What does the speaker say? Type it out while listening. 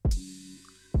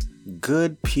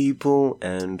Good people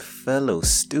and fellow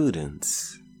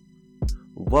students,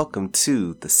 welcome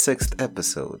to the 6th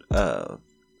episode of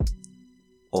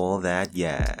All That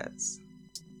Yaz,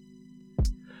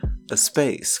 a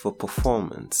space for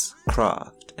performance,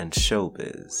 craft, and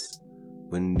showbiz,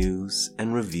 where news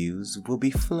and reviews will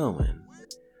be flowing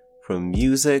from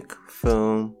music,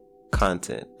 film,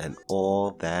 content, and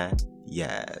all that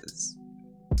yaz.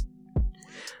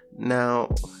 Now,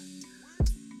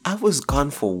 I was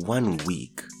gone for 1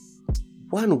 week,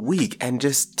 and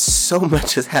just so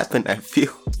much has happened. I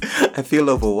feel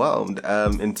overwhelmed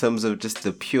in terms of just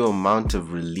the pure amount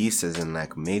of releases and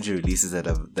like major releases that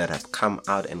have come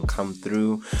out and come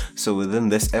through. So within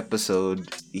this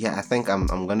episode, I think I'm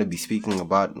going to be speaking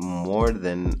about more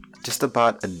than just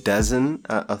about a dozen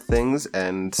of things,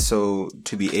 and so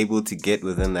to be able to get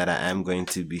within that, I am going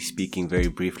to be speaking very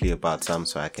briefly about some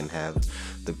so I can have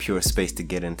the pure space to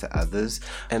get into others.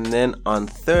 And then on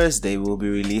Thursday we'll be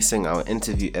releasing our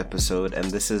interview episode, and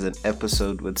this is an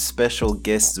episode with special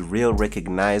guests Real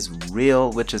Recognize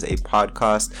Real, which is a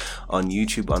podcast on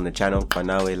YouTube on the channel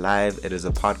Kwanawe Live. It is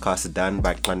a podcast done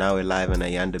by Kwanawe Live and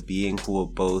Ayanda Being, who are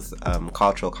both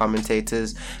cultural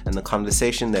commentators, and the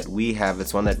conversation that we have,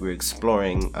 it's one that we're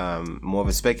exploring, more of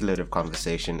a speculative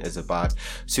conversation, is about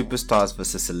superstars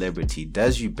versus celebrity.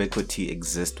 Does ubiquity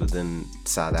exist within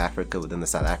South Africa, within the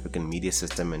South African media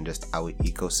system and just our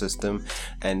ecosystem?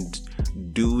 And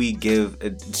do we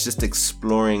it's just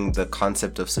exploring the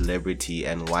concept of celebrity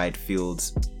and why it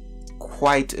feels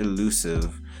quite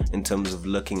elusive in terms of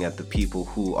looking at the people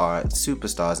who are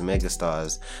superstars,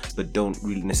 megastars, but don't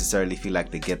really necessarily feel like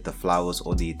they get the flowers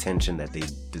or the attention that they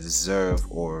deserve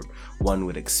or one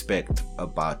would expect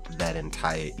about that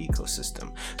entire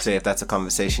ecosystem. So if that's a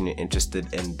conversation you're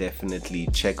interested in, definitely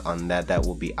check on that. That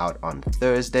will be out on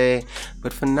Thursday.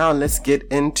 But for now, let's get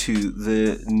into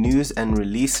the news and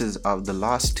releases of the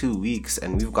last 2 weeks,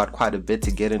 and we've got quite a bit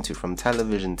to get into, from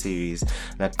television series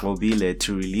like Qobile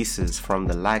to releases from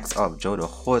the likes of Jodo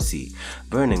Hosi,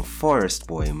 Burning Forest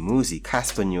Boy, Muzi,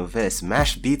 Casper Nyovest,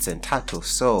 Mash Beats, and Tato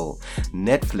Soul,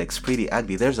 Netflix, Pretty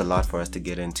Ugly. There's a lot for us to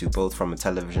get into, both from a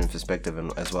television perspective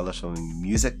and as well as from a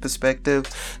music perspective.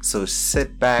 So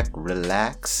sit back,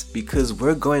 relax, because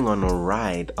we're going on a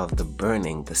ride of the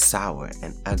burning, the sour,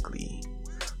 and ugly,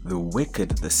 the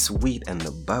wicked, the sweet, and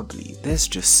the bubbly. There's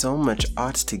just so much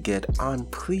art to get on.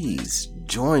 Please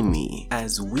join me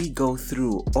as we go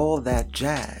through all that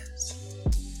jazz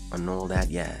on All That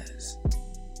Yaz.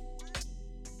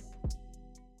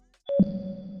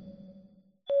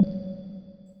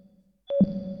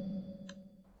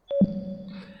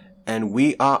 And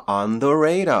we are on the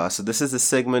radar. So this is a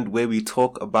segment where we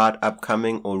talk about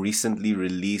upcoming or recently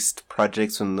released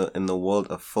projects in the world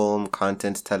of film,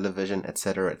 content, television,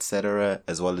 etc.,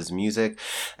 as well as music.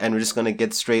 And we're just going to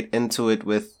get straight into it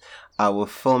with our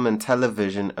film and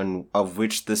television, and of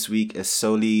which this week is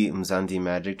solely Mzansi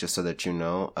Magic, just so that you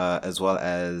know, as well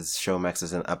as Showmax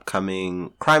is an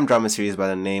upcoming crime drama series by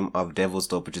the name of Devil's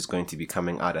Dope, which is going to be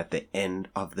coming out at the end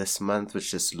of this month, which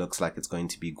just looks like it's going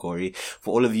to be gory.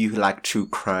 For all of you who like true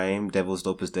crime, Devil's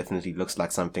Dope definitely looks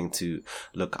like something to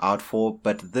look out for.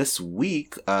 But this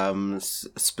week,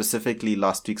 specifically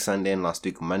last week Sunday and last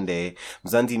week Monday,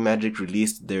 Mzansi Magic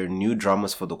released their new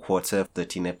dramas for the quarter,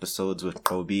 13 episodes with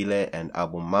Qobile and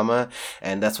Abu Mama,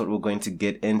 and that's what we're going to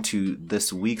get into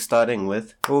this week, starting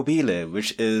with Qobile,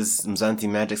 which is Mzansi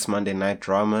Magic's Monday night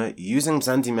drama. Using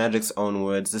Mzansi Magic's own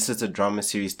words, this is a drama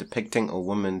series depicting a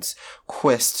woman's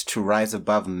quest to rise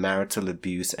above marital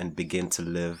abuse and begin to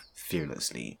live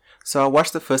fearlessly. So I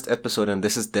watched the first episode, and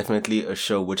this is definitely a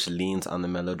show which leans on the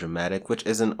melodramatic, which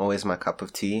isn't always my cup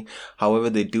of tea. However,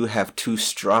 they do have two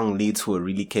strong leads who are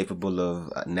really capable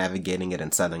of navigating it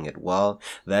and selling it well.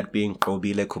 That being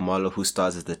Qobile Khumalo, who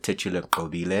stars as the titular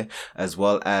Qobile, as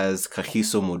well as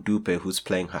Kagiso Modupe, who's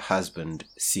playing her husband,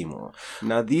 Simo.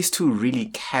 Now, these two really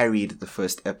carried the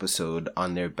first episode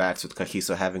on their backs, with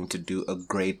Kagiso having to do a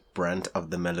great brunt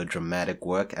of the melodramatic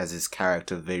work, as his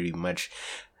character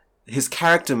his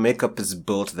character makeup is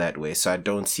built that way, so I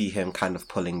don't see him kind of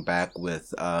pulling back,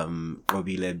 with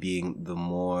Qobile being the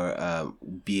more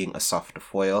being a softer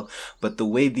foil. But the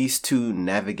way these two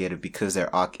navigated, because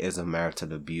their arc is of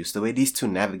marital abuse, the way these two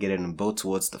navigated and built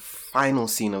towards the final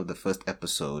scene of the first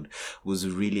episode was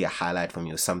really a highlight for me.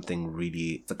 It was something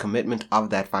really, the commitment of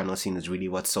that final scene is really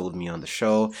what sold me on the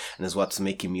show, and is what's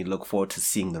making me look forward to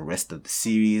seeing the rest of the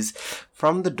series.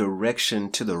 From the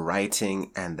direction to the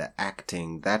writing and the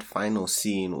acting, that final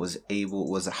scene was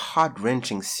a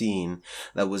heart-wrenching scene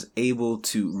that was able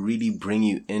to really bring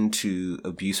you into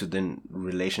abuse within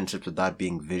relationships without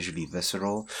being visually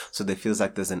visceral. So there feels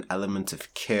like there's an element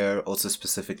of care, also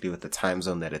specifically with the time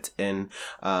zone that it's in.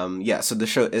 So the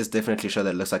show is definitely a show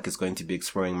that looks like it's going to be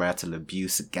exploring marital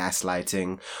abuse,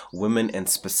 gaslighting, women in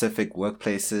specific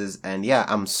workplaces. And yeah,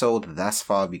 I'm sold thus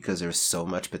far because there's so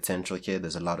much potential here.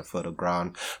 There's a lot of fertile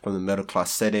ground, from the middle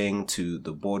class setting to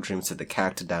the boardrooms to the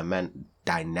character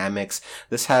dynamics.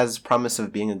 This has promise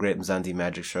of being a great Mzansi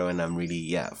Magic show, and I'm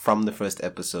really, from the first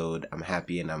episode, I'm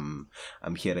happy, and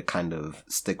I'm here to kind of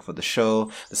stick for the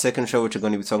show. The second show which we're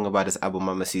going to be talking about is Abu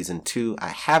Mama Season 2. I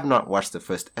have not watched the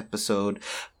first episode,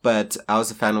 but I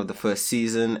was a fan of the first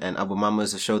season, and Abu Mama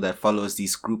is a show that follows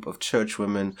these group of church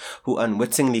women who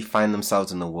unwittingly find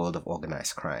themselves in the world of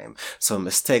organized crime. So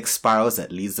mistake spirals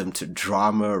that leads them to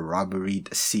drama, robbery,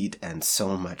 deceit, and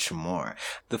so much more.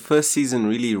 The first season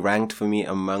really ranked for me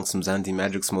amongst Mzansi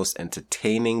Magic's most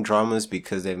entertaining dramas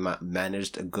because they've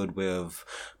managed a good way of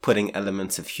putting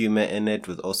elements of humor in it,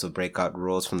 with also breakout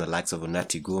roles from the likes of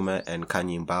Unathi Guma and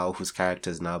Kanye Mbao, whose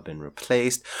character has now been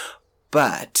replaced.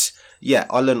 But yeah,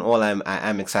 all in all, I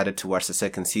am excited to watch the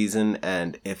second season,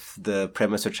 and if the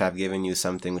premise which I've given you is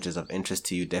something which is of interest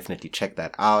to you, definitely check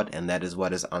that out, and that is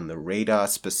what is on the radar,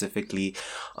 specifically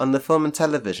on the film and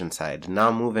television side.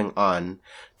 Now moving on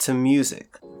to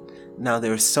music. Now,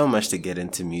 there is so much to get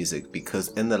into music because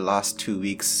in the last 2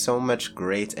 weeks, so much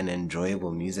great and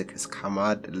enjoyable music has come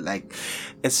out. Like,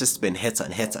 it's just been hits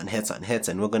on hits on hits on hits,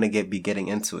 and we're going to be getting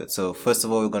into it. So first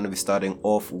of all, we're going to be starting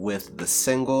off with the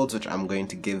singles, which I'm going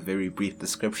to give very brief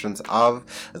descriptions of,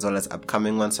 as well as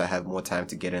upcoming ones, so I have more time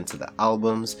to get into the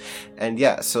albums. And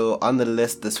yeah, so on the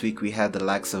list this week, we had the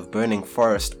likes of Burning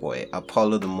Forest Boy,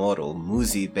 Apollo the Mortal,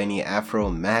 Muzi, Benny Afro,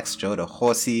 Max, Joda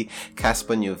Horsey,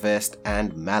 Casper Nyovest,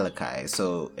 and Malachi.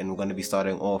 And we're going to be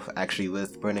starting off actually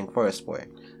with Burning Forest Boy.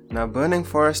 Now, Burning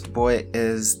Forest Boy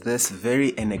is this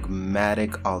very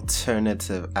enigmatic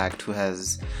alternative act who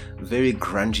has very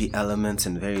grungy elements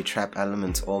and very trap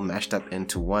elements all mashed up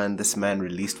into one. This man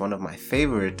released one of my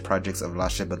favorite projects of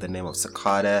last year by the name of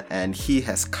Cicada, and he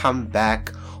has come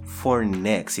back for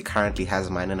next. He currently has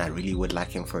mine, and I really would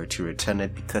like him to return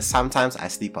it because Sometimes I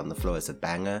Sleep on the Floor is a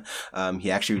banger. He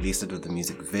actually released it with the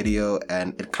music video,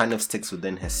 and it kind of sticks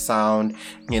within his sound.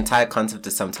 The entire concept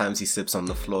is sometimes he sleeps on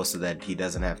the floor so that he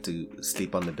doesn't have to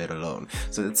sleep on the bed alone.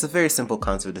 So it's a very simple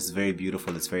concept. It's very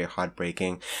beautiful. It's very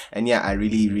heartbreaking. And yeah, I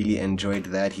really enjoyed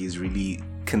that. He's really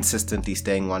consistently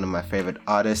staying one of my favorite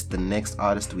artists. The next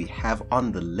artist we have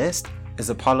on the list is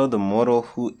Apollo the Mortal,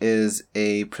 who is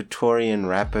a Praetorian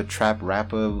rapper, trap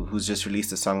rapper, who's just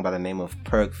released a song by the name of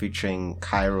Perk featuring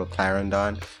Cairo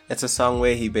Clarendon. It's a song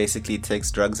where he basically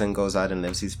takes drugs and goes out and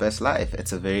lives his best life.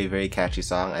 It's a very catchy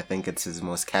song. I think it's his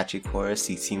most catchy chorus.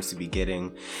 He's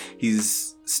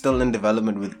still in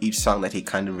development with each song that he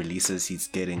kind of releases. He's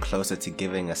getting closer to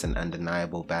giving us an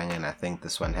undeniable banger, and I think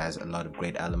this one has a lot of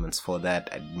great elements for that.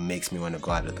 It makes me want to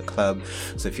go out of the club.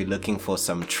 So if you're looking for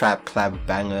some trap clap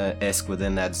banger-esque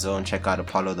within that zone, check out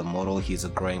Apollo the Mortal. He's a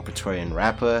growing Praetorian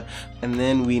rapper. And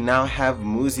then we now have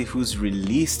Muzi, who's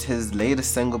released his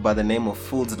latest single by the name of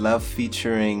Fool's Love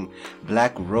featuring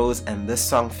Black Rose, and this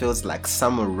song feels like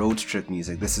summer road trip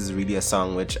music. This is really a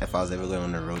song which, if I was ever going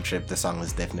on a road trip, this song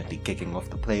is definitely kicking off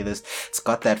the playlist. It's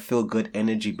got that feel good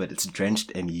energy, but it's drenched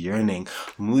in yearning.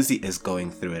 Muzi is going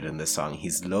through it in this song.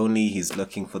 He's lonely. He's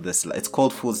looking for this. It's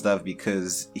called Fool's Love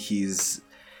because he's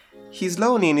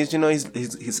lonely, and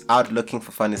he's out looking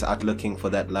for fun. He's out looking for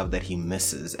that love that he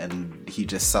misses, and he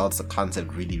just sells the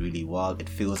concept really well. It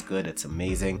feels good. It's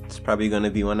amazing. It's probably going to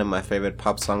be one of my favorite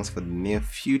pop songs for the near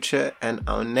future. And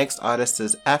our next artist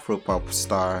is Afropop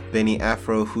star Benny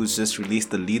Afro, who's just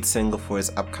released the lead single for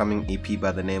his upcoming EP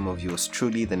by the name of Yours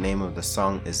Truly. The name of the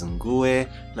song is Nguwe.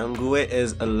 Now, Nguwe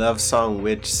is a love song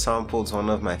which samples one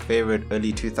of my favorite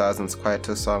early 2000s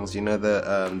Kwaito songs. You know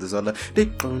the Zola, they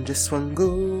don't just want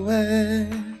Nguwe.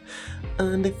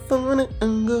 The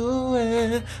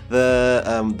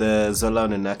Zola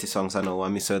and Nati songs on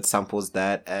Owami, so it samples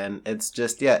that, and it's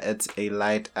just, it's a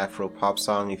light Afro pop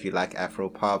song. If you like Afro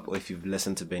pop, or if you've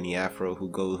listened to Benny Afro,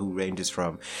 who ranges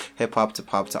from hip hop to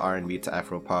pop to R&B to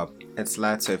Afro pop, it's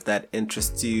light. So if that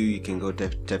interests you, you can go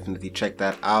definitely check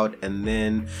that out. And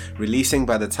then releasing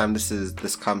by the time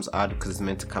this comes out, because it's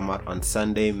meant to come out on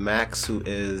Sunday, Max, who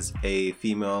is a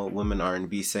female woman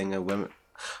R&B singer,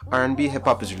 R&B Hip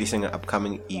Hop is releasing an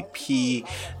upcoming EP,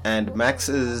 and Max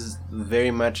is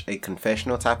very much a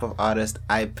confessional type of artist.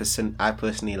 I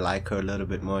personally like her a little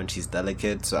bit more, and she's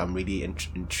delicate, so I'm really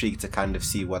intrigued to kind of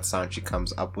see what sound she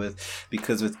comes up with,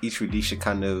 because with each release she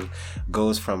kind of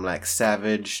goes from like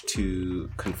savage to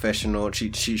confessional.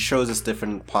 She shows us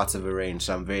different parts of her range,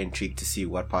 so I'm very intrigued to see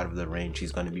what part of the range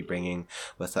she's going to be bringing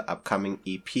with the upcoming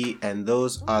EP. And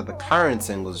those are the current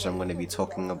singles which I'm going to be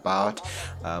talking about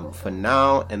for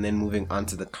now. And then moving on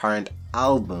to the current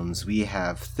albums, we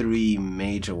have three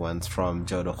major ones from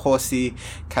Jodorowsky,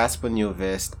 Casper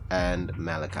Nyovest, and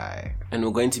Malachi. And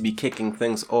we're going to be kicking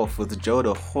things off with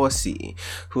Jodorowsky,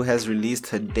 who has released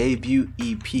her debut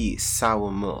EP,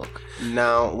 Sour Milk.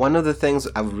 Now, one of the things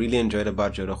I've really enjoyed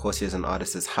about Jodorowsky as an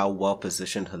artist is how well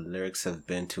positioned her lyrics have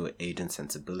been to her age and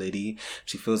sensibility.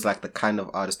 She feels like the kind of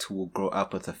artist who will grow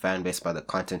up with a fan base by the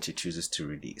content she chooses to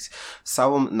release.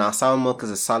 Sour Milk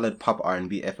is a solid pop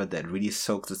R&B effort that really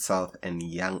soaks itself in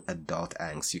young adult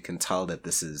angst. You can tell that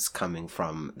this is coming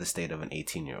from the state of an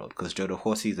 18-year-old, because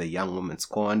Jodorowsky is a young woman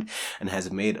scorned and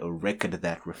has made a record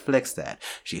that reflects that.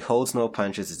 She holds no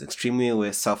punches, is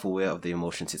extremely self-aware of the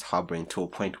emotions she's harboring to a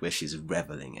point where she's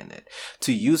reveling in it.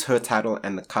 To use her title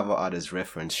and the cover art as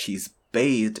reference, she's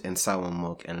bathed in sour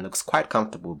milk and looks quite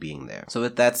comfortable being there. So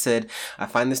with that said, I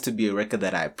find this to be a record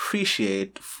that I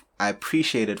appreciate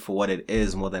it for what it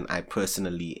is more than I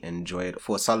personally enjoy it.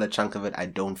 For a solid chunk of it, I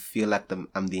don't feel like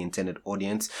I'm the intended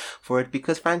audience for it,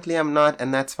 because frankly I'm not,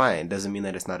 and that's fine. Doesn't mean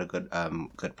that it's not a good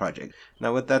project.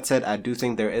 Now with that said, I do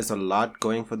think there is a lot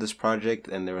going for this project,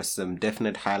 and there are some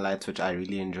definite highlights which I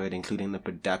really enjoyed, including the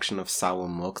production of Sour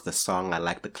Milk, the song. I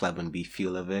like the club and beat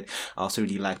feel of it. I also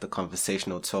really like the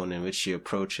conversational tone in which she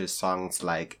approaches songs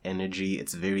like Energy.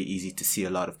 It's very easy to see a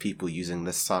lot of people using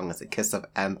this song as a kiss of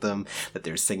anthem that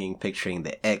they're singing picturing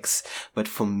the ex, but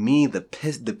for me the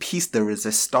piece de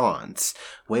resistance,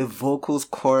 where vocals,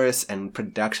 chorus, and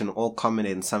production all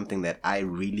culminate in something that I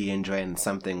really enjoy and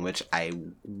something which I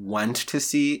want to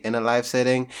see in a live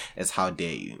setting, is How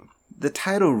Dare You. The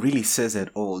title really says it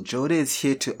all. Joda is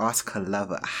here to ask her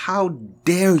lover, how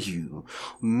dare you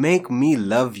make me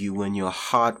love you when your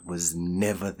heart was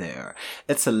never there?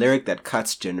 It's a lyric that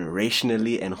cuts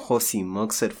generationally, and Hosi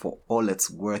milks it for all it's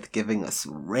worth, giving us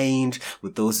range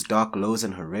with those dark lows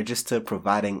in her register,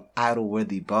 providing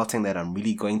idol-worthy belting that I'm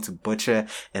really going to butcher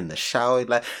in the shower.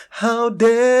 Like, how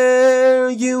dare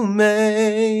you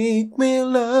make me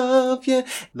love you?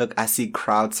 Look, I see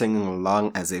crowds singing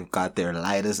along as they've got their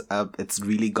lighters up. It's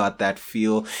really got that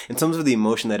feel. In terms of the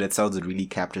emotion that it sells, it really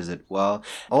captures it well.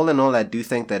 All in all, I do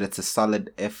think that it's a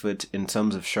solid effort in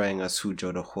terms of showing us who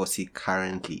Jodorowsky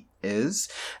currently is.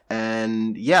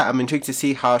 And yeah, I'm intrigued to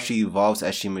see how she evolves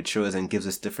as she matures and gives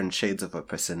us different shades of her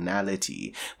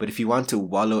personality. But if you want to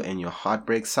wallow in your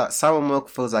heartbreak, Sour Milk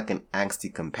feels like an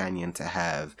angsty companion to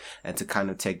have and to kind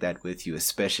of take that with you,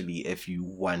 especially if you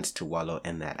want to wallow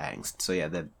in that angst. So yeah,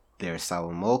 there's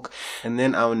Sour Milk. And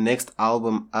then our next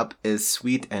album up is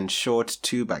Sweet and Short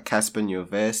 2 by Casper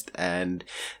Nyovest, and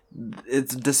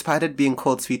it's, despite it being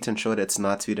called Sweet and Short, it's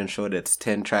not sweet and short. It's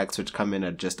 10 tracks which come in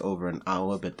at just over an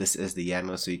hour, but this is the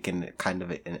Yano, so you can kind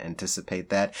of anticipate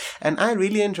that. And I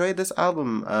really enjoyed this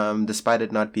album, despite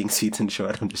it not being sweet and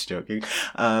short. I'm just joking.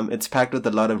 It's packed with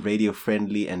a lot of radio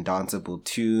friendly and danceable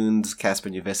tunes. Casper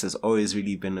Nyovest has always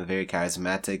really been a very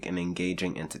charismatic and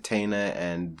engaging entertainer,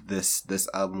 and this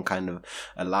album kind of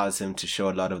allows him to show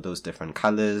a lot of those different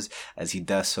colors as he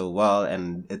does so well,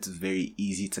 and it's very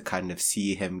easy to kind of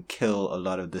see him kill a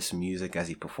lot of this music as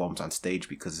he performs on stage,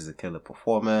 because he's a killer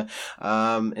performer.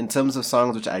 In terms of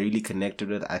songs which I really connected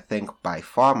with, I think by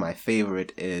far my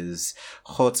favorite is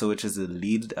Khotso, which is the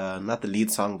lead, not the lead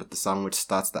song, but the song which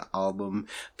starts the album,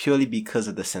 purely because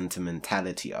of the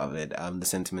sentimentality of it.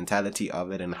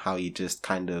 And how he just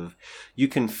kind of, you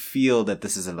can feel that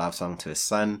this is a love song to his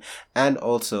son. And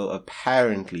also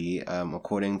apparently,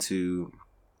 according to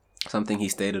something he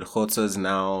stated, Khotso is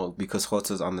now, because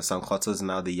Khotso's on the song, Khotso is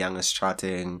now the youngest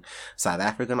charting South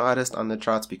African artist on the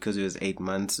charts, because he was 8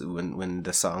 months, when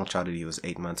the song charted, he was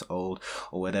 8 months old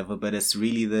or whatever. But it's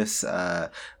really this, the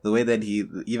way that he,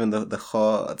 even the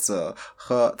Khotso,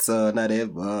 not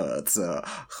it,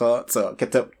 Khotso,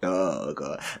 get up,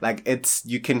 dog. Like, it's,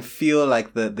 you can feel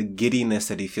like the giddiness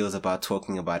that he feels about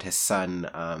talking about his son,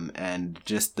 and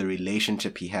just the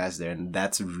relationship he has there. And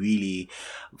that's really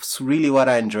what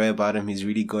I enjoy about him. He's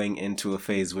really going into a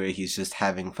phase where he's just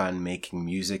having fun making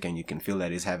music, and you can feel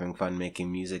that he's having fun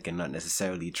making music and not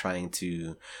necessarily trying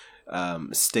to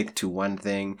stick to one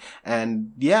thing.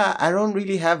 And yeah, I don't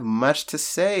really have much to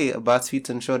say about Sweet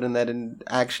and Short, and that it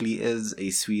actually is a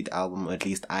sweet album. At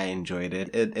least I enjoyed it.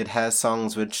 It has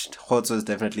songs which Khotso is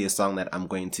definitely a song that I'm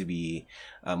going to be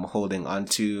holding on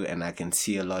to, and I can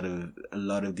see a lot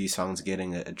of these songs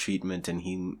getting a treatment, and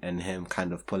him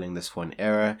kind of pulling this for an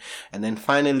era. And then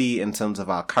finally, in terms of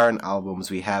our current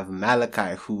albums, we have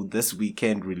Malachi, who this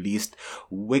weekend released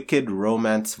Wicked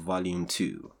Romance Volume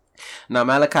 2. Now,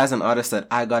 Malachi is an artist that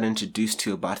I got introduced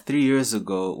to about 3 years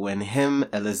ago when him,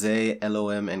 Elise,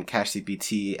 LOM, and Cash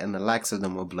CPT and the likes of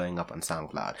them were blowing up on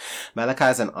SoundCloud. Malachi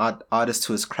is an artist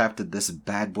who has crafted this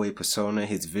bad boy persona.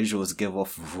 His visuals give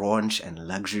off raunch and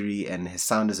luxury, and his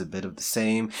sound is a bit of the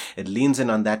same. It leans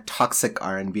in on that toxic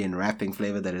R&B and rapping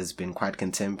flavor that has been quite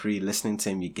contemporary. Listening to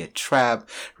him, you get trap,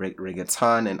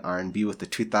 reggaeton, and R&B with the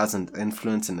 2000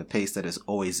 influence and the pace that is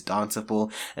always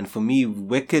danceable. And for me,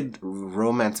 Wicked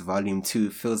Romance Volume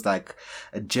 2 feels like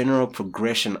a general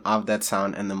progression of that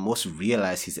sound and the most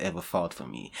realized he's ever felt for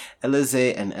me. Elise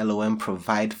and LOM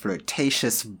provide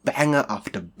flirtatious banger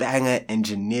after banger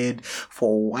engineered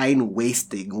for wine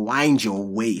wasting, wind your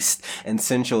waist, and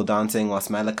sensual dancing, whilst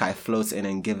Malachi floats in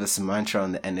and gives us a mantra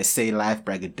on the NSA life,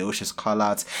 braggadocious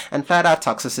callouts, and flat out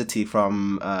toxicity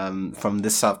from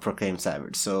this self-proclaimed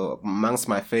savage. So amongst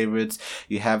my favorites,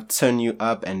 you have Turn You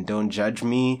Up and Don't Judge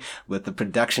Me, with the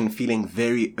production feeling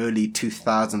very early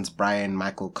 2000s Brian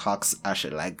Michael Cox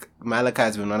Usher. Like, Malachi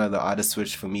has been one of the artists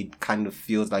which for me kind of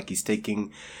feels like he's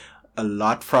taking a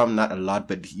lot from, not a lot,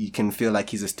 but you can feel like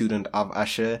he's a student of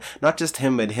Usher. Not just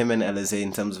him, but him and Elise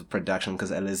in terms of production,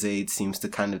 because Elise seems to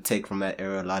kind of take from that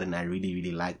era a lot, and I really,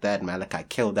 really like that. Malachi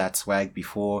killed that swag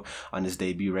before on his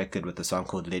debut record with a song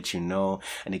called Let You Know,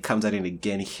 and he comes out in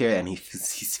again here, and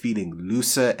he's feeling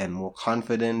looser and more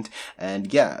confident.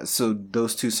 And yeah, so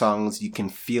those two songs, you can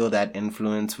feel that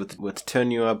influence with Turn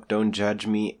You Up, Don't Judge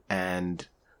Me, and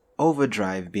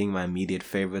Overdrive being my immediate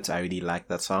favorites. I really like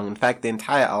that song. In fact, the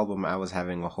entire album, I was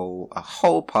having a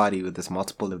whole party with this.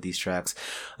 Multiple of these tracks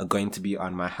are going to be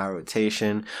on my high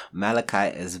rotation.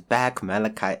 Malachi is back.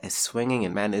 Malachi is swinging,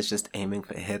 and man is just aiming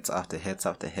for hits after hits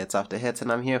after hits after hits,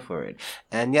 and I'm here for it.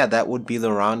 And yeah, that would be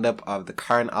the roundup of the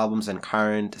current albums and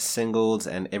current singles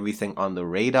and everything on the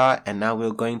radar. And now we're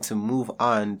going to move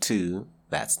on to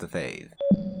That's the Fave.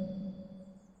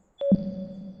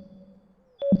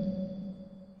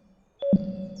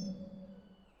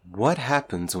 What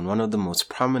happens when one of the most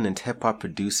prominent hip-hop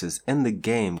producers in the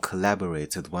game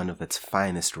collaborates with one of its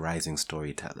finest rising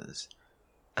storytellers?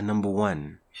 A number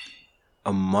one,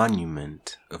 a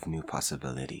monument of new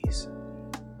possibilities.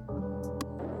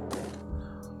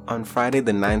 On Friday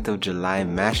the 9th of July,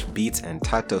 Mash Beats and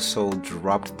Tato Soul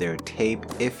dropped their tape,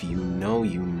 If You Know,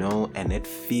 You Know, and it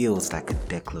feels like a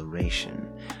declaration.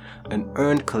 An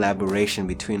earned collaboration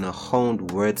between a honed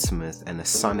wordsmith and a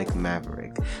sonic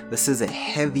maverick. This is a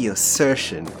heavy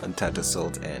assertion on Tato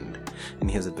Soul's end,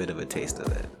 and here's a bit of a taste of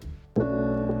it.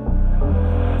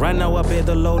 Right now I bear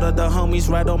the load of the homies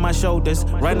right on my shoulders.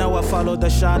 Right now I follow the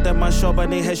shot that my short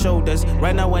beneath his shoulders.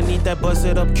 Right now I need that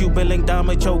busted up Cuban link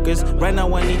diamond chokers. Right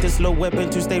now I need this little weapon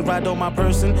to stay right on my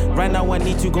person. Right now I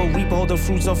need to go reap all the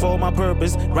fruits of all my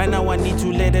purpose. Right now I need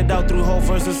to let it out through whole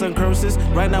verses and curses.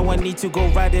 Right now I need to go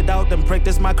write it out and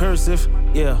practice my cursive.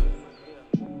 Yeah.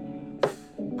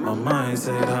 My mind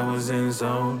said I was in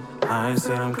zone. I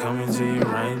said I'm coming to you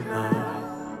right now.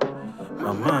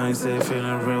 My mind said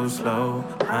feeling real slow.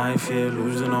 I feel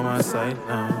losing on my sight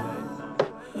now.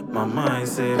 My mind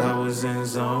said I was in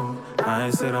zone. I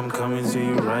said I'm coming to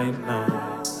you right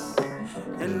now.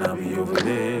 And I'll be over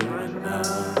there right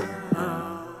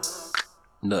now.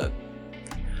 Look,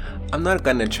 I'm not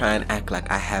gonna try and act like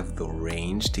I have the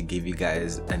range to give you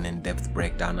guys an in-depth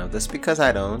breakdown of this, because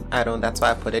I don't. That's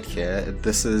why I put it here.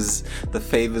 This is the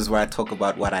favors where I talk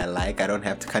about what I like. I don't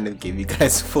have to kind of give you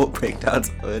guys full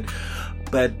breakdowns of it.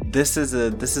 But this is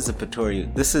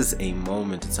a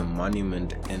moment, it's a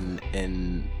monument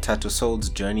in Tato Soul's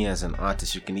journey as an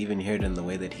artist. You can even hear it in the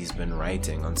way that he's been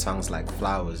writing on songs like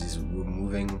Flowers. He's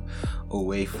moving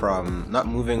away from, not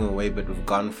moving away, but we've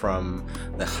gone from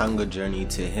the hunger journey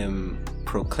to him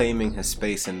proclaiming his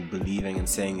space and believing and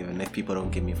saying, even if people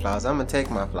don't give me flowers, I'm gonna take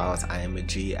my flowers. I am a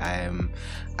G. I am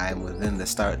within the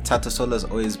star. Tato Soul has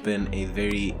always been a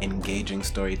very engaging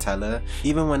storyteller.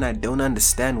 Even when I don't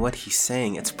understand what he's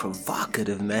saying, it's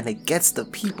provocative, man. It gets the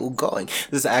people going.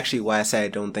 This is actually why I say I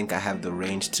don't think I have the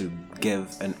range to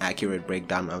give an accurate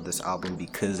breakdown of this album,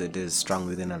 because it is strung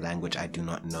within a language I do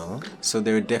not know. So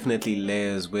there are definitely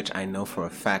layers which I know for a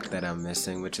fact that I'm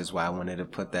missing, which is why I wanted to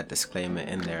put that disclaimer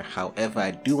in there. However,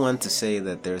 I do want to say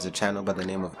that there's a channel by the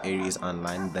name of Aries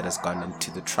Online that has gone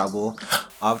into the trouble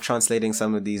of translating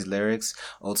some of these lyrics.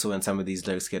 Also, when some of these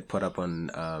lyrics get put up on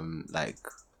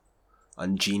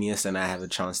on Genius, and I have a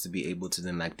chance to be able to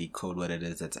then like decode what it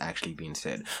is that's actually being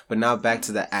said. But now back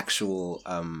to the actual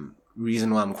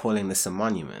reason why I'm calling this a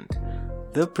monument.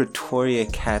 The Pretoria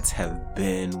Cats have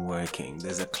been working.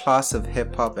 There's a class of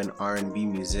hip-hop and R&B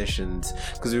musicians,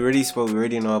 because we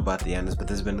already know about the Anders, but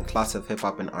there's been a class of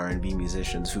hip-hop and R&B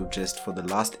musicians who just for the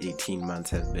last 18 months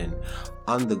have been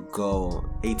on the go,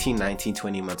 18, 19,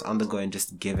 20 months on the go, and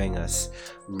just giving us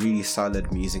really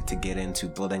solid music to get into,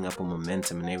 building up a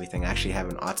momentum and everything. I actually have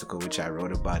an article which I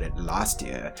wrote about it last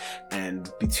year,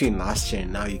 and between last year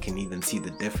and now you can even see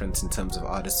the difference in terms of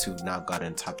artists who've now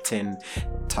gotten top 10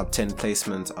 placements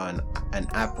on an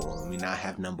Apple. We now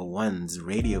have number ones,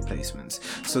 radio placements.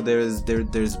 So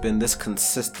there's been this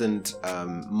consistent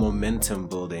momentum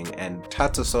building, and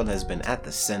Tato Sol has been at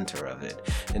the center of it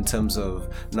in terms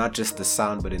of not just the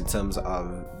sound, but in terms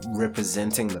of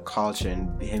representing the culture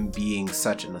and him being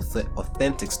such an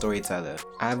authentic storyteller.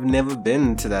 I've never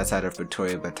been to that side of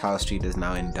Pretoria, but Tau Street is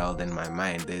now endowed in my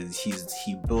mind.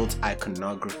 He built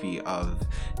iconography of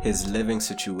his living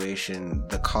situation,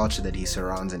 the culture that he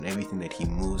surrounds, and everything that he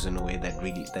moves in a way that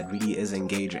really is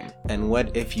engaging. And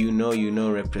what If You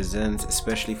Know represents,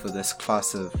 especially for this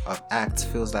class of acts,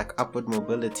 feels like upward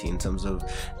mobility in terms of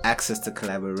access to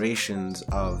collaborations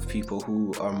of people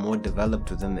who are more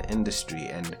developed within the industry,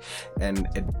 and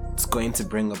it's going to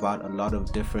bring about a lot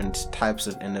of different types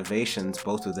of innovations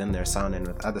both within their sound and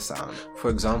with other sound. For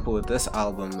example, with this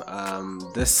album,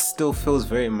 this still feels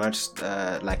very much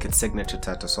like its signature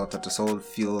Tato Sol. Tato Sol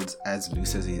feels as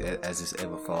loose as it's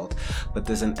ever felt, but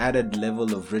there's an added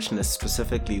level of richness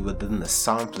specifically within the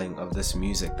sampling of this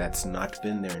music that's not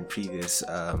been there in previous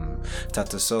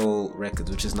Tato Sol records,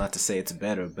 which is not to say it's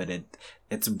better, but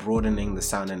it's broadening the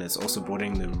sound, and it's also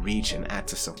broadening the reach and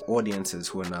access of audiences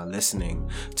who are now listening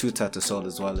to Tato Sol,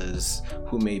 as well as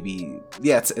who may be,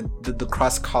 the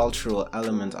cross-cultural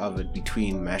element of it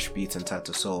between Mash Beats and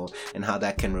Tato Sol, and how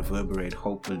that can reverberate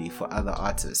hopefully for other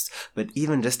artists. But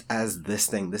even just as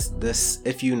this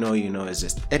If You Know, is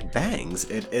just, it bangs.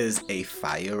 It is a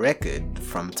fire record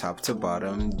from top to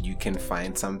bottom. You can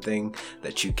find something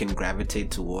that you can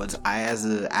gravitate towards. I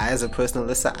as a personal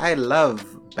listener, I love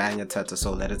banger Tato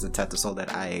Sol. That is a Tato Sol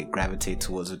that I gravitate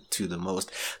towards to the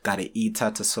most. Gotta Eat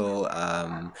Tato Sol,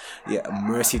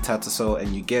 Mercy Tato Sol,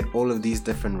 and you get all of these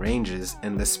different ranges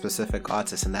in this specific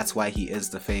artist, and that's why he is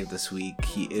the fave this week.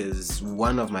 He is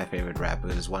one of my favorite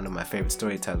rappers, one of my favorite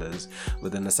storytellers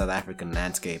within the South African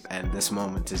landscape, and this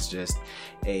moment is just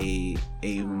a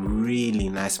really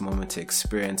nice moment to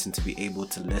experience and to be able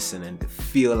to listen and to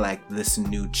feel like this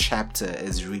new chapter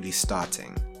is really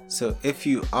starting. So if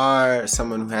you are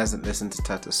someone who hasn't listened to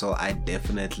Tato Sol, I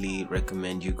definitely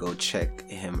recommend you go check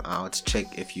him out.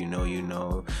 Check If You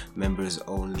Know, Members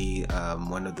Only.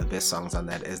 One of the best songs on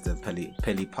that is the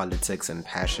Peli Politics and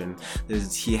Passion.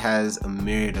 He has a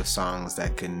myriad of songs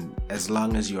that can, as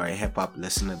long as you are a hip-hop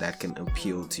listener, that can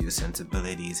appeal to your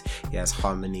sensibilities. He has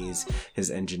harmonies.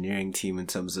 His engineering team, in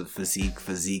terms of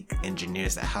physique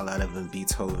engineers the hell out of them.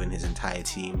 Beethoven, his entire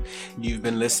team. You've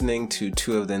been listening to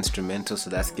two of the instrumentals, so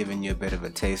that's giving you a bit of a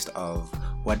taste of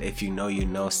what If You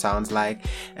Know sounds like.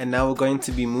 And now we're going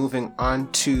to be moving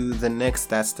on to the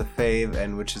next That's the Fave,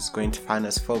 and which is going to find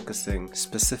us focusing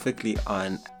specifically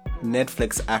on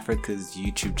Netflix Africa's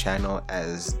YouTube channel,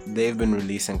 as they've been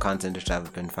releasing content which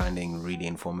I've been finding really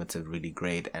informative, really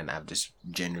great, and I've just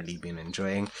generally been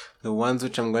enjoying. The ones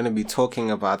which I'm going to be talking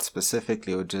about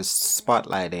specifically, or just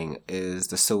spotlighting, is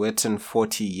the Sowetan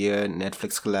 40-year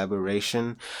Netflix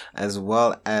collaboration, as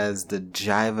well as the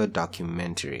Jiva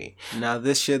documentary. Now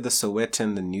this year, the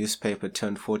Sowetan, the newspaper,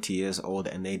 turned 40 years old,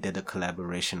 and they did a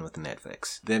collaboration with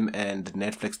Netflix. Them and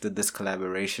Netflix did this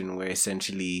collaboration where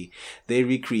essentially they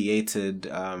recreated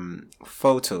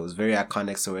photos, very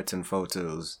iconic Sowetan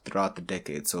photos throughout the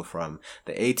decade. So from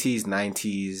the 80s,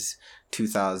 90s,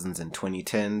 2000s, and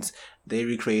 2010s, they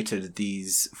recreated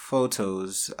these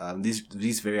photos,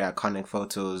 these very iconic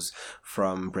photos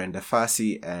from Brenda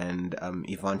Fassie and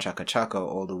Yvonne Chaka Chaka,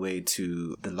 all the way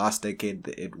to the last decade.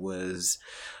 It was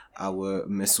our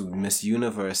Miss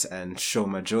Universe and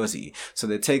Shoma Josie. So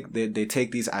they take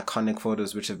these iconic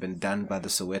photos which have been done by the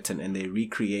Sowetan, and they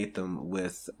recreate them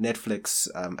with Netflix,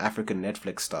 African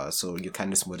Netflix stars. So your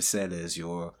Candice Morseles,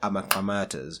 your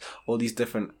Amakamatas, all these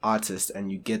different artists,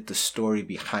 and you get the story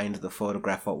behind the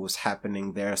photograph, what was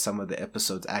happening there. Some of the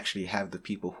episodes actually have the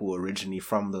people who are originally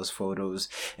from those photos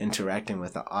interacting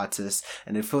with the artists,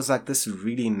 and it feels like this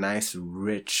really nice,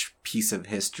 rich piece of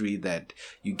history that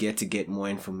you get more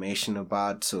information information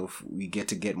about. So if we get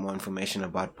to get more information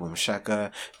about Boom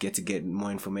Shaka, get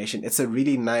more information. It's a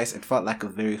really nice, it felt like a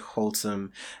very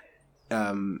wholesome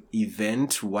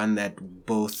event, one that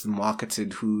both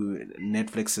marketed who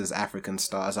Netflix's African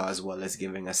stars are, as well as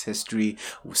giving us history,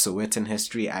 Sowetan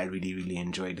history. I really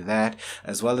enjoyed that,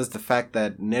 as well as the fact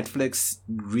that Netflix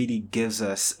really gives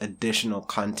us additional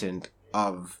content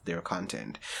of their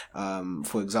content.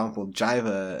 For example,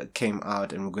 Jiva came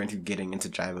out, and we're going to be getting into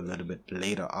Jiva a little bit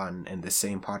later on in the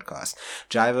same podcast.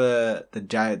 There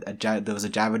was a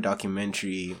Jiva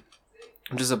documentary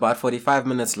which is about 45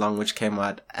 minutes long, which came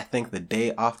out, I think, the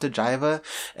day after Jiva,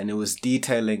 and it was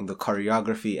detailing the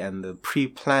choreography and the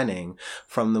pre-planning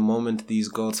from the moment these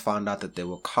girls found out that they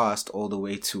were cast all the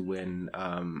way to when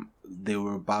they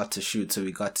were about to shoot. So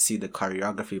we got to see the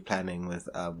choreography planning with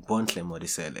Bontle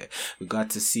Modisele. We got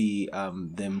to see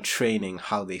them training,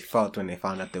 how they felt when they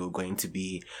found out they were going to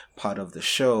be part of the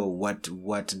show,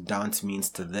 what dance means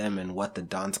to them and what the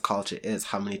dance culture is,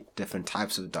 how many different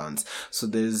types of dance. So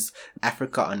there's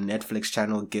Africa on Netflix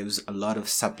channel gives a lot of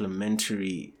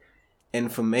supplementary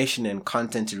information and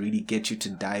content to really get you to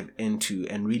dive into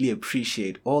and really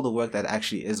appreciate all the work that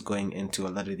actually is going into a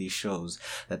lot of these shows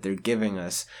that they're giving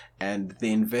us, and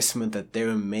the investment that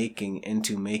they're making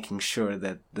into making sure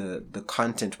that the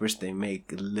content which they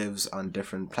make lives on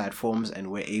different platforms, and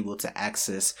we're able to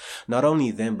access not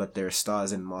only them but their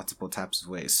stars in multiple types of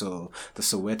ways. So the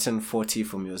Sowetan 40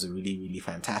 for me was a really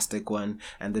fantastic one,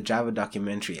 and the Jiva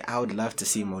documentary, I would love to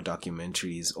see more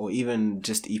documentaries or even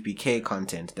just EPK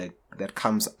content that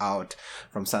comes out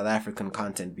from South African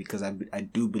content, because I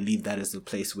do believe that is the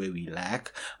place where we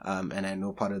lack, and I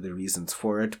know part of the reasons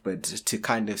for it, but to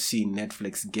kind of see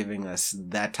Netflix giving us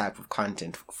that type of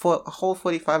content for a whole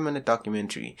 45-minute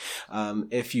documentary.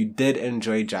 If you did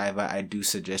enjoy Jiva, I do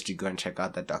suggest you go and check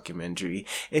out that documentary.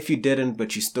 If you didn't,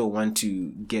 but you still want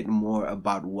to get more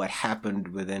about what happened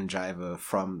within Jiva,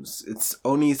 it's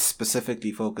only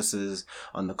specifically focuses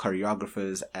on the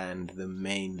choreographers and the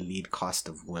main lead cast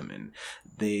of women.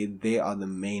 They are the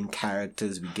main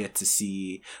characters. We get to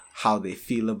see how they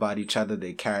feel about each other,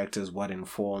 their characters, what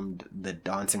informed the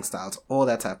dancing styles, all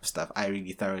that type of stuff. I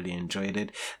really thoroughly enjoyed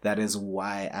it. That is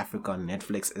why Africa on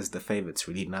Netflix is the favorite. It's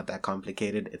really not that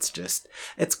complicated.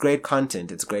 It's great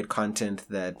content. It's great content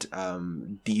that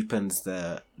deepens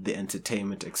the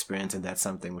entertainment experience, and that's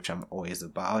something which I'm always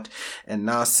about. And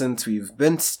now, since we've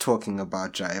been talking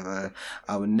about Jiva,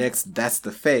 our next That's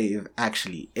the Fave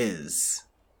actually is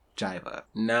Jiva.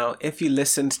 Now, if you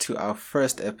listened to our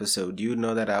first episode, you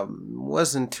know that I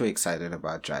wasn't too excited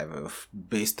about Jiva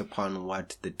based upon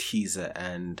what the teaser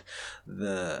and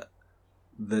the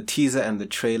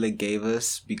trailer gave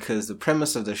us, because the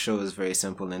premise of the show is very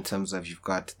simple in terms of you've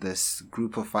got this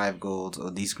group of 5 girls,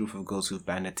 or these group of girls who've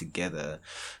banded together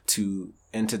to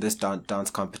enter this dance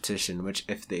competition, which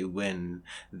if they win,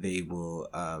 they will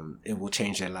it will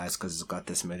change their lives because it's got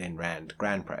this R1 million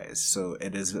grand prize. So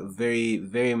it is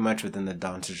very much within the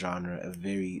dance genre, a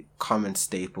very common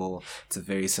staple. It's a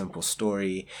very simple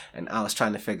story, and I was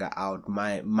trying to figure out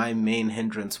my main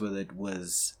hindrance with it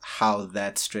was how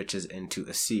that stretches into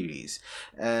a series.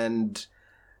 And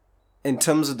in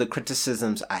terms of the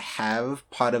criticisms I have,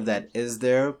 part of that is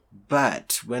there,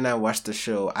 but when I watched the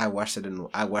show, I watched it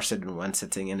in one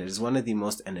sitting, and it is one of the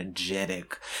most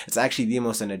energetic. It's actually the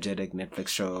most energetic Netflix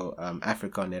show,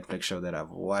 Africa Netflix show that I've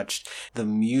watched. The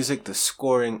music, the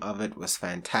scoring of it was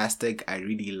fantastic. I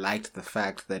really liked the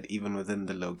fact that even within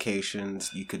the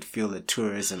locations, you could feel the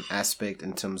tourism aspect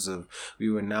in terms of we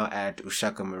were now at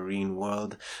Ushaka Marine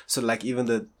World. So like even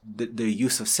the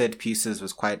use of set pieces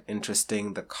was quite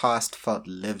interesting. The cast felt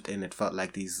lived in. It felt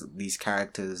like these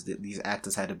characters, these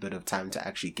actors had a bit of time to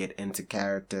actually get into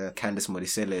character. Candice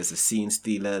Modisele is a scene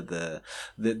stealer.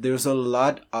 There's a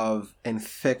lot of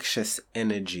infectious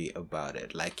energy about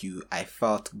it. I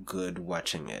felt good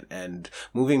watching it. And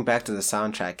moving back to the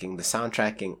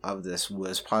soundtracking of this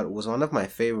was one of my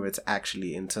favorites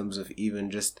actually, in terms of even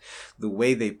just the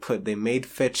way they made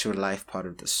Fetch Your Life part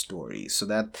of the story. So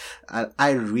that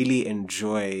I really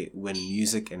enjoy when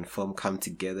music and film come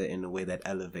together in a way that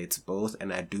elevates both,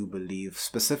 and I do believe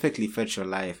specifically Fetch Your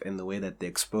Life in the way that they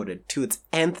explored it to its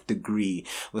nth degree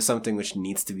was something which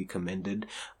needs to be commended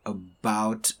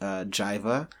about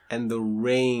Jiva, and the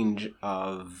range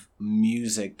of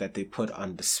music that they put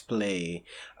on display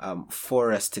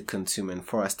for us to consume and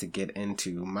for us to get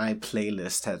into. My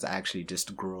playlist has actually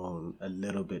just grown a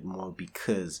little bit more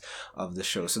because of the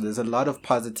show. So there's a lot of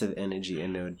positive energy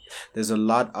in it. There's a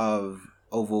lot of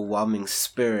overwhelming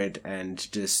spirit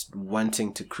and just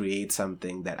wanting to create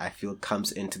something that I feel comes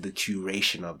into the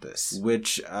curation of this,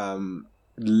 which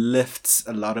lifts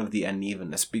a lot of the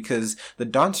unevenness, because the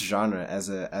dance genre as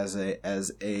a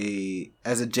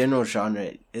general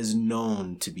genre is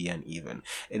known to be uneven.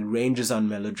 It ranges on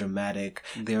melodramatic.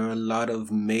 There are a lot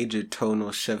of major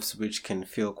tonal shifts which can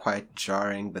feel quite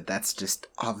jarring, but that's just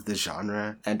of the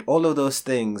genre. And all of those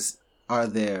things are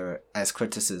there as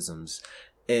criticisms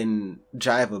in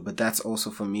Jiva, but that's also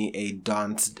for me a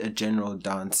general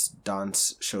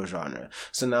dance show genre.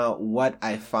 So now what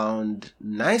I found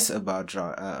nice about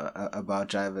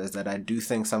Jiva is that I do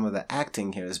think some of the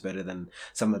acting here is better than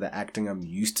some of the acting I'm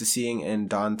used to seeing in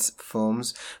dance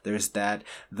films. There's that.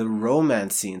 The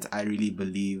romance scenes I really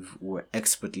believe were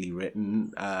expertly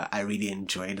written. I really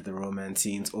enjoyed the romance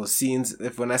scenes, or scenes,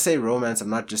 when I say romance, I'm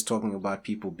not just talking about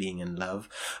people being in love,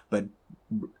 but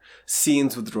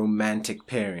scenes with romantic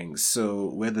pairings. So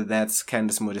whether that's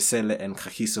Candice Modiselle and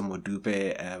Kagiso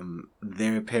Modupe,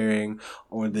 their pairing,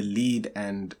 or the lead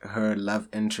and her love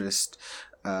interest,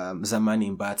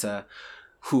 Zamani Mbata,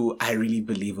 who I really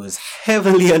believe was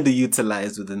heavily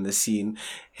underutilized within the scene.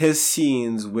 His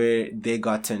scenes where they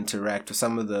got to interact with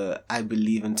some of the, I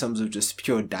believe in terms of just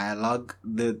pure dialogue,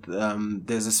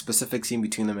 there's a specific scene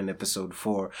between them in episode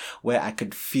 4 where I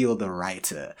could feel the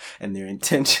writer and their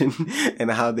intention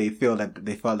and how they felt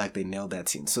like they nailed that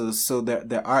scene. So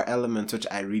there are elements which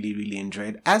I really, really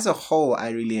enjoyed. As a whole, I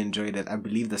really enjoyed it. I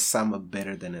believe the sum are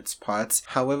better than its parts.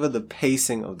 However, the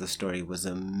pacing of the story was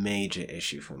a major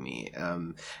issue for me.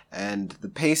 And the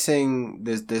pacing,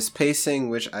 there's pacing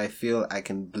which I feel I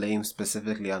can blame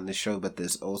specifically on the show, but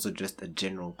there's also just a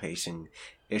general pacing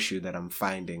issue that I'm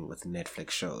finding with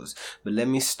Netflix shows. But let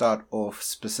me start off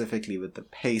specifically with the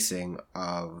pacing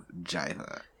of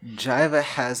Jiva. Jiva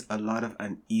has a lot of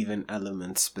uneven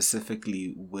elements,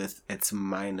 specifically with its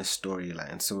minor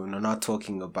storyline. So we're not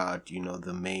talking about,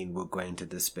 the main, we're going to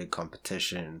this big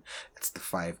competition, it's the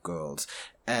 5 girls.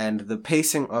 And the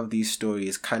pacing of these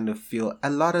stories kind of feel a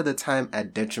lot of the time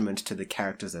at detriment to the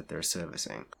characters that they're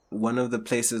servicing. One of the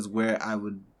places where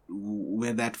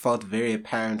that felt very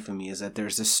apparent for me is that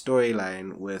there's a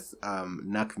storyline with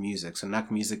Nak Music. So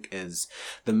Nak Music is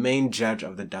the main judge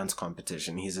of the dance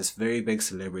competition. He's this very big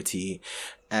celebrity,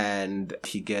 and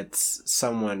he gets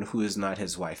someone who is not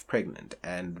his wife pregnant,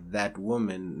 and that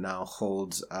woman now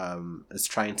is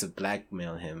trying to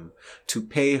blackmail him to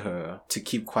pay her to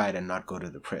keep quiet and not go to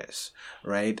the press,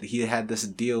 right? He had this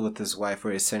deal with his wife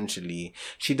where essentially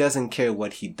she doesn't care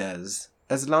what he does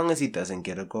as long as he doesn't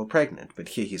get a girl pregnant. But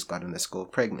here he's gotten this girl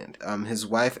pregnant. His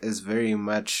wife is very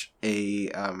much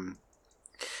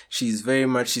she's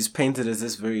painted as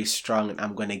this very strong and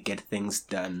I'm going to get things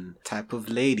done type of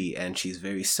lady. And she's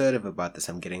very assertive about this.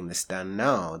 I'm getting this done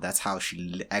now. That's how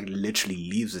she literally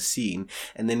leaves the scene.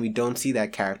 And then we don't see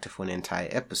that character for an entire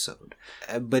episode.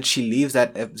 But she leaves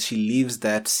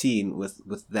that scene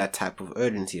with that type of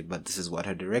urgency. But this is what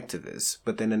her directive is.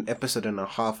 But then an episode and a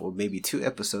half or maybe 2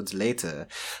 episodes later,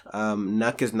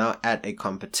 Nak is now at a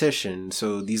competition.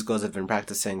 So these girls have been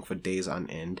practicing for days on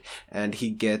end. And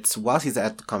whilst he's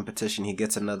at the competition, he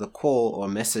gets another call or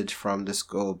message from this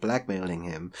girl blackmailing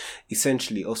him,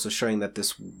 essentially also showing that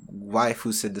this wife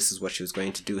who said this is what she was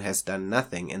going to do has done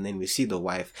nothing. And then we see the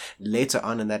wife later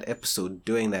on in that episode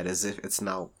doing that as if it's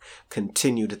now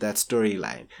continued that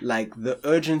storyline. Like the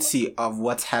urgency of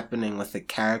what's happening with the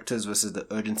characters versus the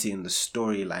urgency in the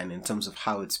storyline in terms of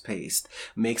how it's paced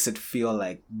makes it feel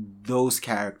like those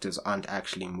characters aren't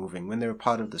actually moving when they're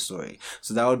part of the story.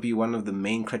 So that would be one of the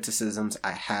main criticisms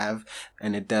I have,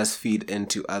 and it does feed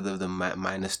into other of the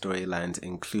minor storylines,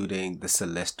 including the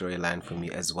Celeste storyline for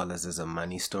me, as well as there's a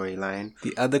money storyline.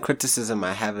 The other criticism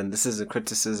I have, and this is a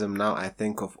criticism now I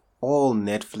think of all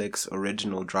Netflix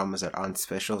original dramas that aren't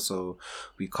special, so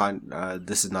we can't,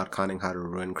 this is not counting How to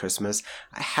Ruin Christmas.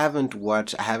 I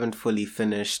haven't fully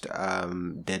finished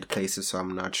Dead Places, so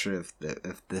I'm not sure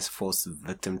if this falls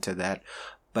victim to that.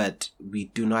 But we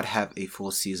do not have a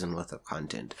full season worth of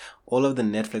content. All of the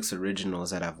Netflix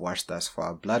originals that I've watched thus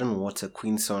far, Blood and Water,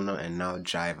 Queen Sono, and now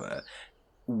Jiva,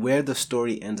 where the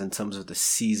story ends in terms of the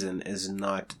season is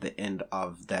not the end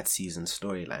of that season's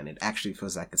storyline. It actually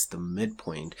feels like it's the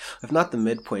midpoint, if not the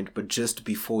midpoint, but just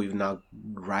before we've now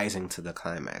rising to the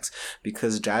climax.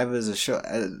 Because Jiva is a show,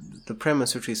 the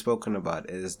premise which we've spoken about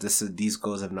is these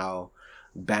girls have now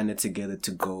banded together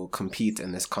to go compete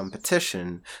in this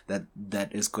competition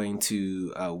that is going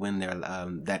to win their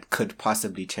that could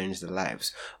possibly change their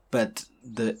lives. But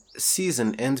the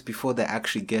season ends before they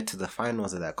actually get to the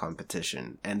finals of that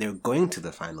competition, and they're going to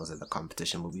the finals of the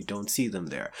competition, but we don't see them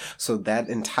there. So that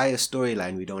entire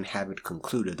storyline, we don't have it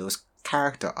concluded. Those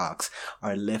character arcs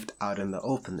are left out in the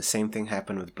open. The same thing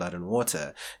happened with Blood and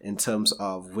Water in terms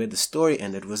of where the story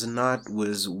ended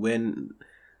was when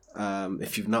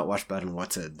If you've not watched Blood and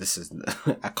Water, this is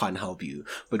I can't help you.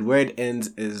 But where it ends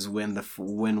is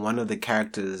when one of the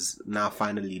characters now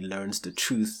finally learns the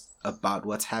truth about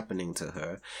what's happening to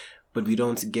her, but we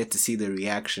don't get to see the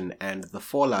reaction and the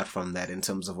fallout from that in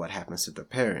terms of what happens to the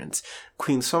parents.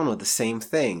 Queen Sono, the same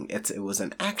thing. It was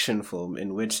an action film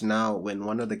in which now when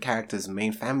one of the characters'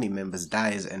 main family members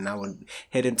dies and now we're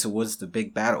heading towards the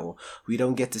big battle, we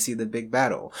don't get to see the big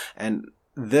battle. And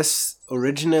this,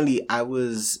 originally, I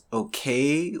was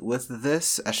okay with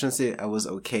this. I shouldn't say I was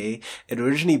okay. It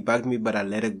originally bugged me, but I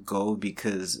let it go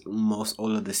because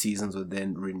all of the seasons were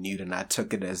then renewed, and I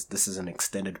took it as this is an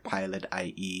extended pilot,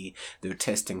 i.e. they're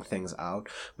testing things out.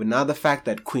 But now the fact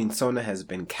that Queen Sona has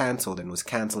been cancelled and was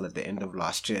cancelled at the end of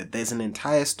last year, there's an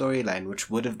entire storyline which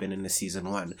would have been in the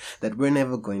season 1 that we're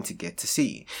never going to get to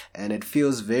see. And it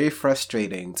feels very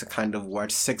frustrating to kind of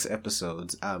watch 6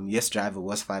 episodes. Yes, Driver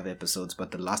was 5 episodes,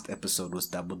 but the last episode was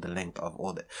double the length of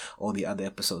all the other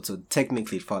episodes. So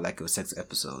technically it felt like it was 6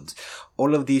 episodes.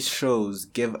 All of these shows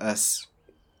give us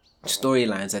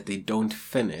storylines that they don't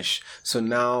finish. So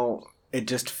now it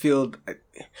just feels,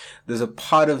 there's a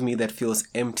part of me that feels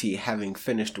empty having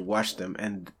finished to watch them,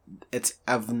 and it's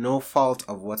of no fault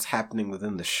of what's happening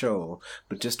within the show,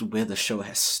 but just where the show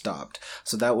has stopped.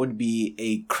 So that would be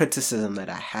a criticism that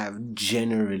I have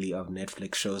generally of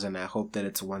Netflix shows, and I hope that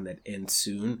it's one that ends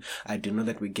soon. I do know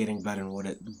that we're getting Blood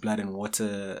and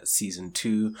Water season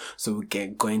 2, so we're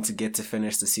going to get to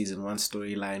finish the season 1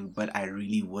 storyline, but I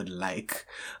really would like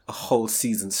a whole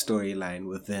season storyline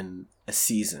within a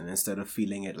season instead of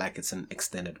feeling it like it's an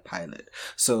extended pilot.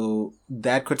 So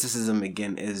that criticism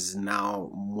again is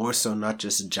now more so not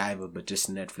just Jiva but just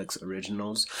Netflix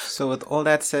originals. So with all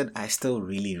that said, I still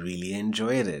really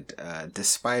enjoyed it,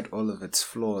 despite all of its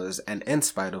flaws, and in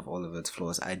spite of all of its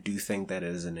flaws, I do think that it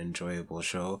is an enjoyable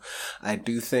show. I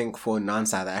do think for a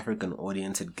non-South African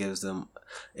audience it gives them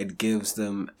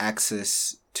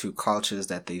access to cultures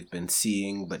that they've been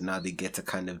seeing, but now they get to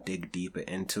kind of dig deeper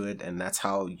into it. And that's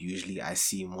how usually I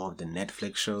see more of the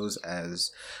Netflix shows,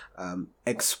 as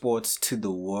exports to the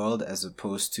world as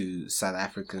opposed to South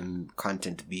African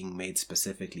content being made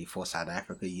specifically for South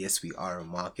Africa. Yes, we are a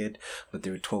market, but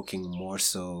they're talking more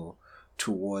so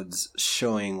towards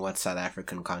showing what South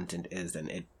African content is than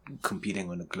it competing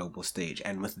on a global stage.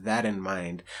 And with that in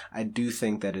mind, I do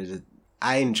think that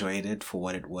I enjoyed it for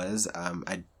what it was.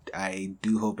 I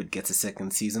do hope it gets a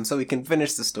second season so we can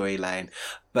finish the storyline.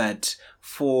 But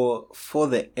for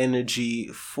the energy,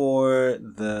 for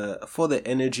the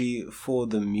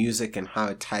music and how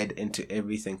it tied into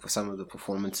everything, for some of the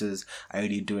performances, I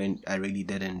really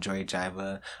did enjoy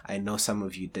Jiva. I know some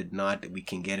of you did not. We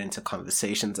can get into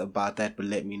conversations about that, but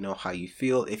let me know how you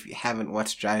feel. If you haven't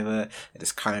watched Jiva, it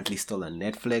is currently still on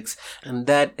Netflix. And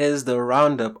that is the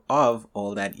roundup of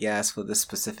All That Yes for this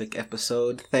specific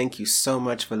episode. Thank you so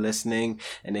much for listening,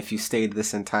 and if you stayed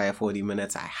this entire 40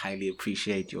 minutes, I highly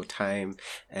appreciate your time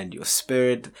and your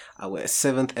spirit. Our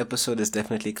 7th episode is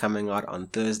definitely coming out on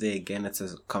Thursday. Again, it's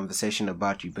a conversation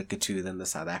about ubiquity within the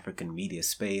South African media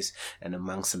space and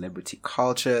among celebrity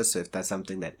culture. So if that's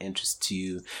something that interests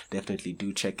you, definitely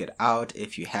do check it out.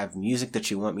 If you have music that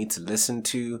you want me to listen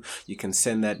to, you can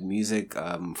send that music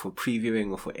for previewing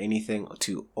or for anything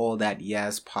to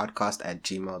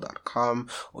allthatyazpodcast@gmail.com,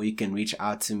 or you can reach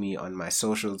out to me on my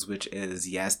socials, which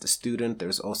is Yaz the Student.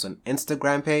 There's also an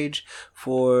Instagram page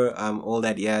for All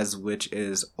That Yaz, which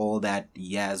is All That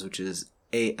Yaz, which is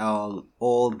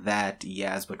All That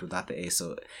Yaz, but without the A,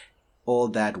 so All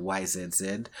That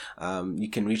YZZ. You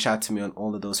can reach out to me on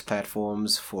all of those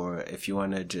platforms if you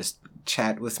want to just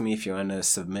chat with me, if you want to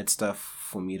submit stuff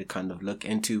for me to kind of look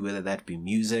into, whether that be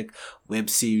music, web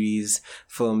series,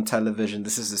 film, television.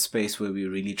 This is a space where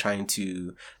we're really trying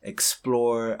to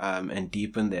explore and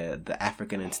deepen the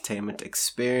African entertainment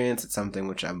experience. It's something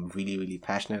which I'm really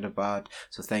passionate about.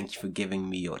 So thank you for giving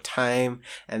me your time.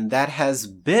 And that has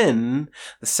been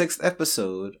the 6th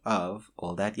episode of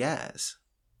All That Yaz.